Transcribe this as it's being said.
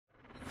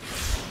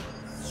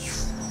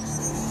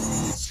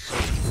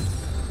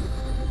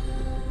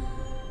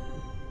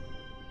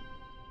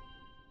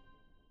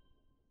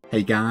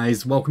Hey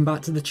guys, welcome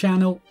back to the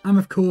channel. I'm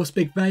of course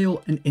Big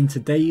Vale, and in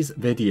today's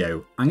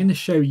video I'm going to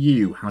show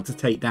you how to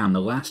take down the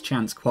Last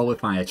Chance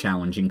Qualifier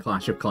challenge in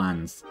Clash of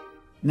Clans.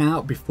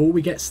 Now before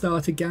we get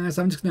started guys,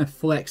 I'm just going to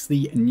flex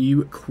the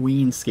new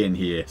Queen skin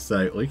here.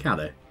 So look at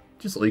her,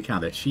 just look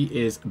at her, she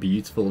is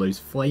beautiful. Those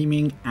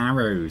flaming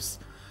arrows.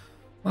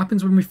 What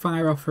happens when we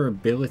fire off her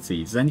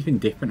ability? Does anything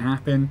different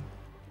happen?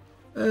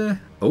 Oh,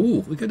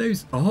 look at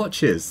those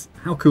archers.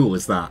 How cool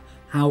is that?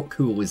 How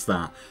cool is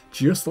that?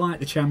 Just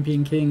like the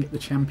Champion King, the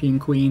Champion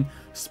Queen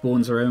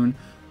spawns her own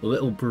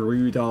little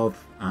brood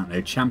of, I don't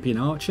know, champion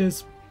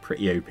archers.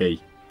 Pretty OP.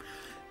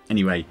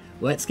 Anyway,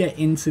 let's get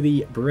into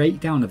the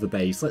breakdown of the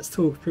base. Let's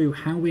talk through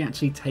how we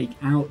actually take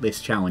out this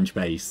challenge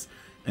base,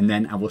 and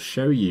then I will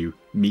show you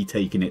me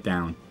taking it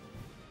down.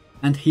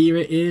 And here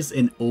it is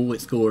in all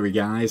its glory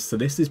guys. So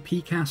this is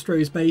P.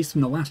 Castro's base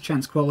from the Last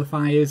Chance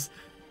Qualifiers,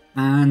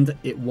 and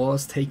it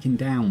was taken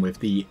down with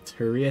the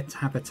Turia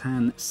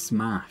Tapatan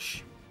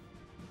Smash.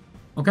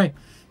 Okay,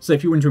 so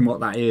if you're wondering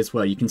what that is,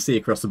 well, you can see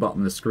across the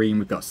bottom of the screen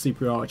we've got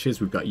Super Archers,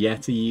 we've got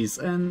Yetis,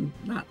 and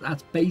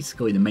that's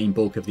basically the main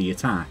bulk of the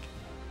attack.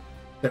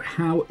 So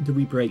how do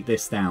we break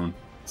this down?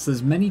 So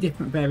there's many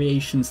different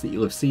variations that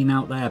you'll have seen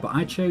out there, but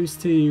I chose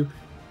to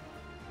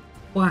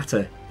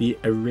flatter the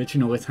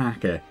original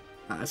attacker,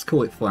 let's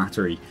call it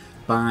flattery,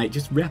 by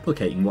just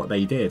replicating what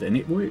they did, and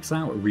it works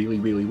out really,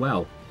 really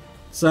well.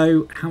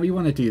 So how you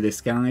want to do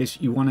this guys,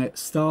 you want to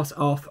start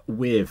off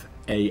with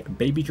a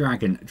baby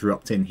dragon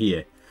dropped in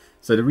here.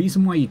 So the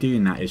reason why you're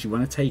doing that is you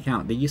want to take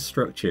out these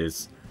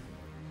structures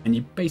and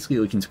you're basically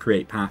looking to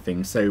create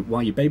pathing. So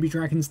while your baby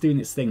dragon's doing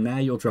its thing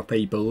there, you'll drop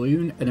a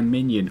balloon and a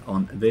minion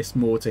on this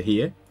mortar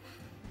here.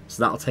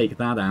 So that'll take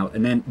that out,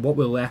 and then what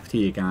we're left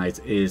here guys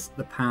is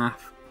the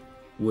path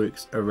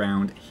works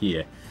around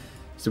here.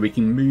 So we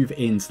can move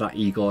into that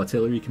Eagle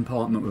Artillery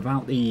compartment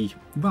without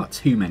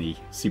too many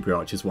Super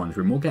Archers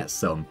wandering. We'll get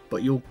some,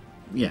 but you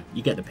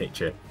get the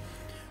picture.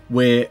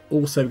 We're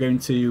also going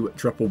to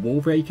drop a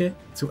Wall Breaker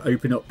to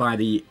open up by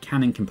the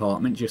cannon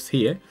compartment just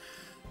here.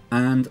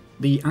 And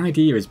the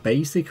idea is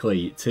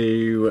basically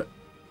to,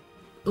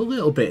 a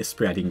little bit of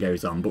spreading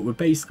goes on, but we're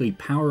basically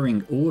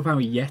powering all of our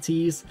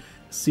Yetis,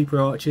 Super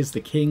Archers,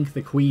 the King,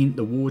 the Queen,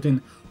 the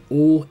Warden,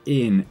 all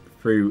in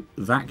through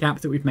that gap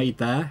that we've made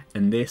there,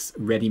 and this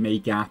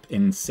ready-made gap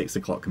in 6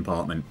 o'clock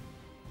compartment.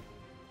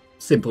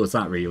 Simple as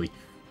that really.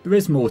 There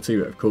is more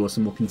to it of course,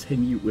 and we'll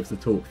continue with the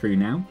talk through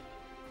now.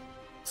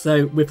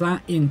 So with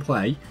that in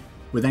play,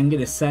 we're then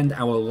going to send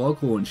our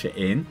log launcher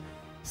in.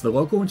 So the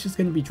log launcher is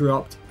going to be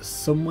dropped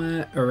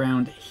somewhere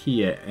around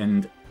here,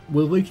 and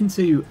we're looking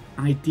to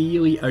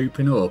ideally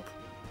open up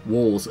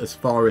walls as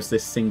far as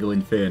this single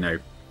inferno.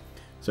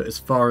 So as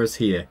far as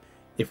here.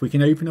 If we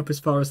can open up as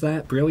far as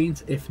there,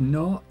 brilliant. If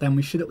not, then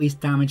we should at least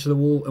damage the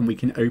wall and we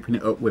can open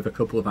it up with a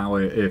couple of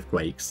our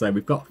earthquakes. So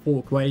we've got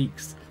 4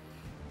 quakes.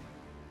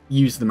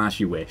 Use them as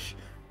you wish.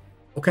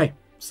 Okay,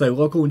 so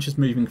log launcher's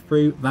moving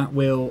through. That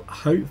will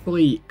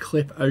hopefully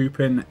clip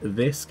open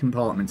this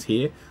compartment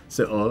here,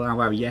 so it'll allow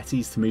our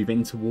Yetis to move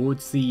in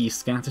towards the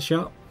scatter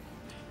shot.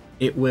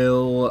 It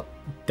will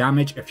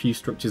damage a few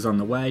structures on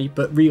the way,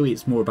 but really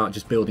it's more about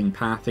just building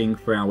pathing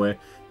for our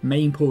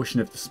main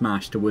portion of the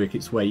smash to work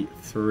its way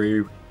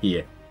through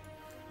here.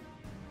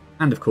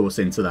 And of course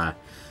into there.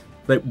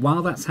 But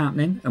while that's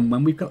happening, and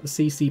when we've got the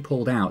CC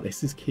pulled out,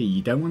 this is key.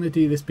 You don't want to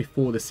do this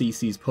before the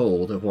CC's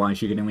pulled,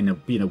 otherwise you're going to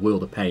be in a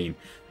world of pain.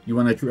 You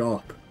want to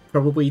drop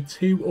probably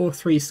 2 or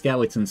 3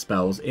 skeleton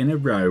spells in a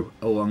row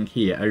along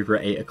here over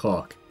at 8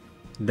 o'clock.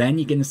 Then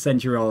you're going to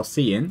send your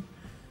RC in.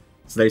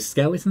 So those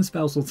skeleton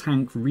spells will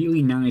tank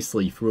really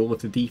nicely for all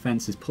of the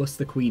defenses plus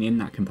the Queen in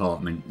that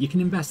compartment. You can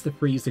invest the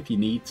freeze if you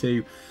need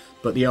to,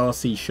 but the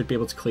RC should be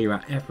able to clear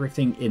out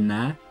everything in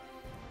there.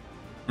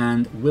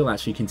 And we'll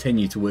actually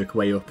continue to work our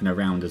way up and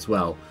around as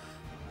well.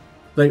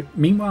 Though,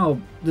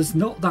 meanwhile, there's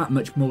not that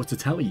much more to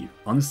tell you.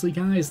 Honestly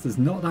guys, there's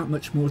not that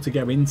much more to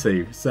go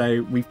into.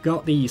 So we've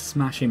got the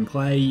smash in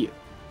play.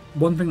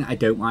 One thing that I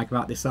don't like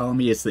about this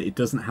army is that it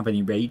doesn't have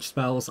any rage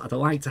spells. I'd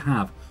like to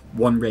have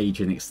 1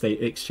 rage in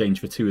exchange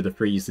for 2 of the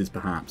freezes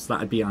perhaps.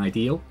 That'd be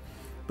ideal.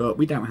 But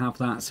we don't have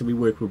that, so we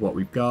work with what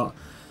we've got.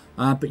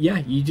 But yeah,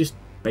 you just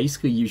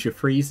basically use your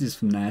freezes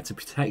from there to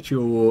protect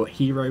your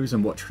heroes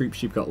and what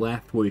troops you've got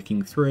left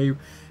working through.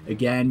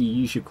 Again, you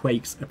use your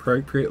quakes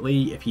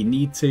appropriately. If you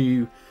need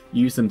to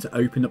use them to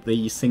open up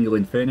the single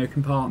inferno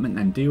compartment,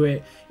 then do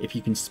it. If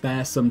you can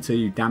spare some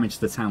to damage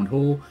the town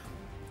hall,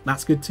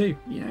 that's good too.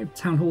 You know,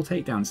 town hall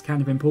takedown is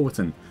kind of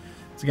important.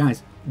 So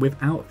guys,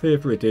 without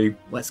further ado,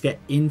 let's get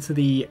into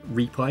the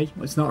replay.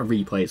 Well, it's not a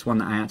replay, it's one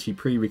that I actually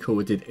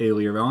pre-recorded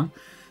earlier on,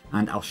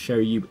 and I'll show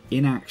you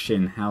in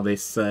action how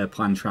this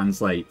plan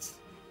translates.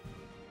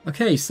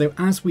 Okay, so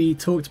as we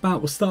talked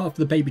about, we'll start off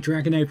with the baby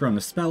dragon over on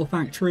the spell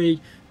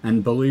factory,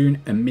 and balloon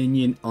and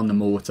minion on the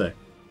mortar.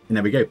 And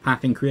there we go,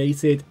 pathing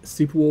created,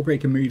 Super Wall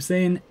Breaker moves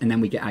in, and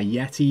then we get our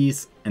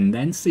Yetis, and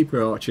then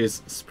Super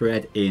Archers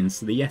spread in.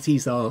 So the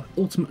Yetis are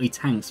ultimately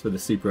tanks for the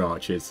Super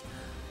Archers.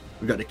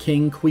 We've got the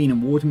King, Queen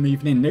and Warden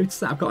moving in. Notice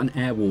that I've got an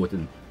Air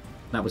Warden.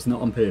 That was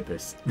not on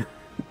purpose.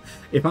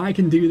 If I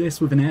can do this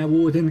with an Air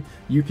Warden,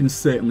 you can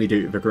certainly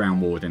do it with a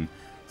Ground Warden.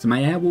 So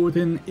my Air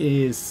Warden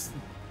is...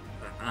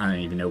 I don't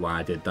even know why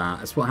I did that.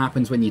 That's what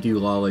happens when you do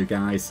Lalo,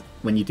 guys.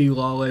 When you do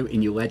Lalo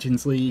in your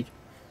Legends League,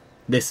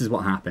 this is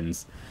what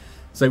happens.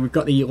 So we've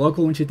got the log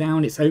launcher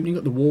down, it's opening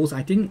up the walls.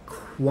 I didn't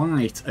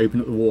quite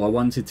open up the wall I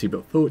wanted to,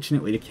 but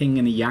fortunately the King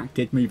and the Yak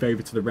did move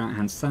over to the right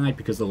hand side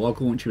because the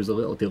log launcher was a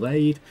little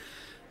delayed.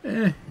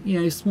 You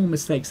know, small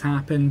mistakes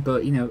happen,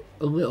 but you know,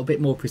 a little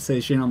bit more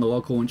precision on the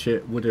log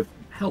launcher would have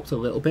helped a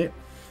little bit.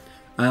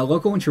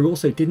 Log launcher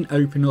also didn't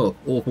open up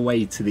all the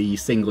way to the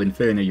single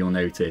Inferno, you'll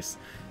notice.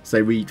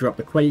 So we dropped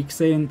the Quakes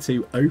in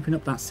to open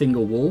up that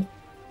single wall,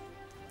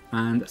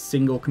 and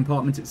single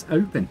compartment, it's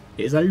open.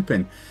 It is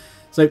open.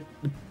 So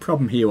the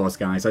problem here was,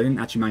 guys, I didn't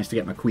actually manage to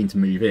get my Queen to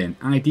move in.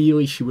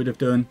 Ideally she would have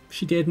done,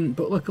 she didn't,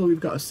 but luckily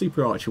we've got a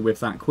Super Archer with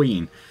that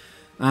Queen.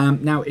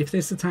 Now if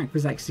this attack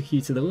was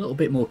executed a little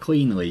bit more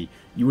cleanly,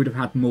 you would have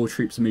had more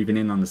troops moving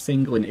in on the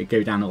single and it'd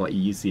go down a lot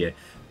easier.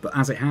 But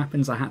as it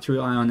happens, I had to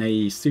rely on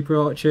a Super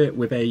Archer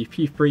with a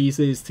few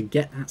freezes to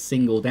get that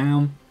single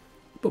down.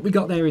 But we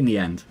got there in the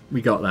end.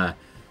 We got there.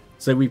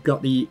 So we've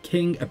got the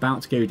King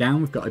about to go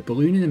down. We've got a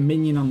balloon and a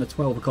minion on the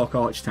 12 o'clock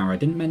arch tower. I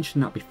didn't mention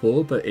that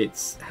before, but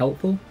it's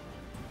helpful.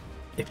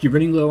 If you're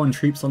running low on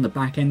troops on the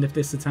back end of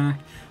this attack,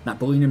 that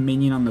balloon and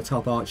minion on the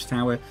top arch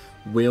tower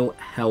will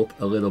help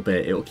a little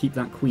bit. It will keep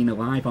that Queen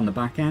alive on the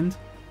back end.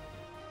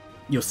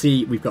 You'll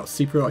see we've got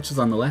Super Archers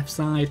on the left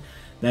side.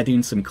 They're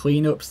doing some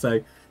cleanup.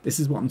 So this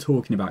is what I'm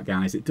talking about,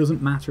 guys. It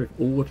doesn't matter if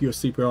all of your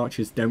Super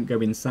Archers don't go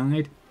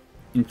inside.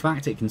 In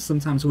fact, it can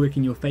sometimes work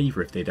in your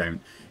favour if they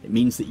don't. It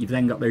means that you've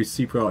then got those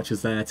Super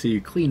Archers there to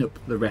clean up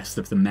the rest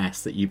of the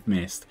mess that you've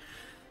missed.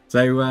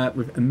 So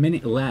with a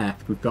minute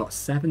left, we've got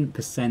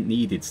 7%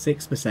 needed,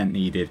 6%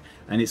 needed,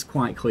 and it's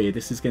quite clear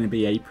this is going to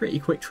be a pretty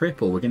quick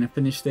triple. We're going to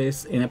finish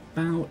this in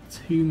about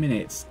 2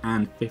 minutes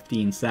and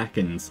 15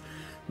 seconds,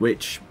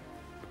 which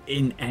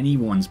in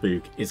anyone's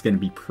book is going to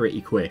be pretty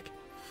quick.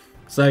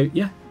 So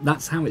yeah,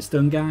 that's how it's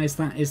done, guys.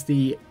 That is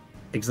the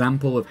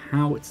example of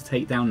how to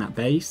take down that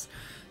base.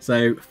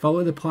 So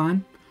follow the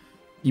plan.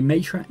 You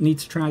may need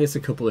to try this a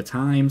couple of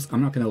times.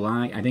 I'm not going to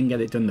lie, I didn't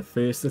get it done the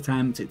first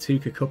attempt. It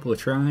took a couple of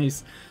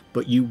tries,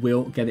 but you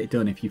will get it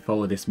done if you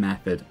follow this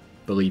method.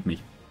 Believe me,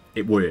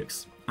 it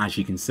works, as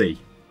you can see.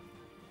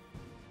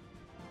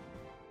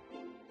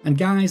 And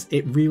guys,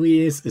 it really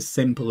is as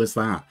simple as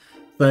that.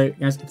 So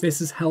guys, if this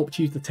has helped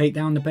you to take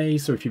down the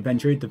base, or if you've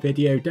enjoyed the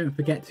video, don't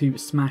forget to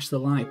smash the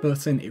like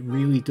button. It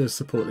really does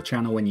support the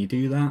channel when you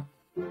do that.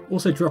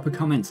 Also drop a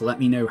comment to let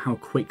me know how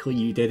quickly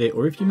you did it,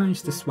 or if you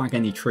managed to swag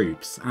any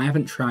troops. I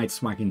haven't tried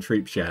swagging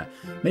troops yet.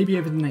 Maybe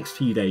over the next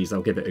few days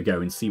I'll give it a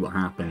go and see what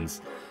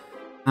happens.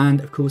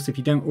 And of course, if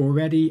you don't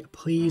already,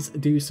 please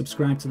do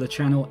subscribe to the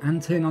channel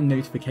and turn on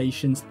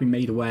notifications to be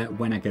made aware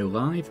when I go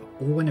live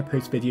or when I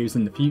post videos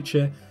in the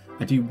future.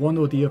 I do one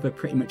or the other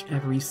pretty much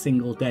every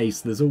single day,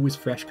 so there's always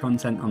fresh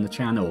content on the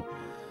channel.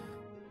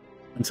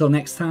 Until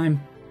next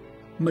time,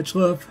 much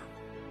love.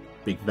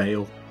 Big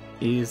Vale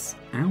is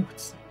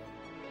out.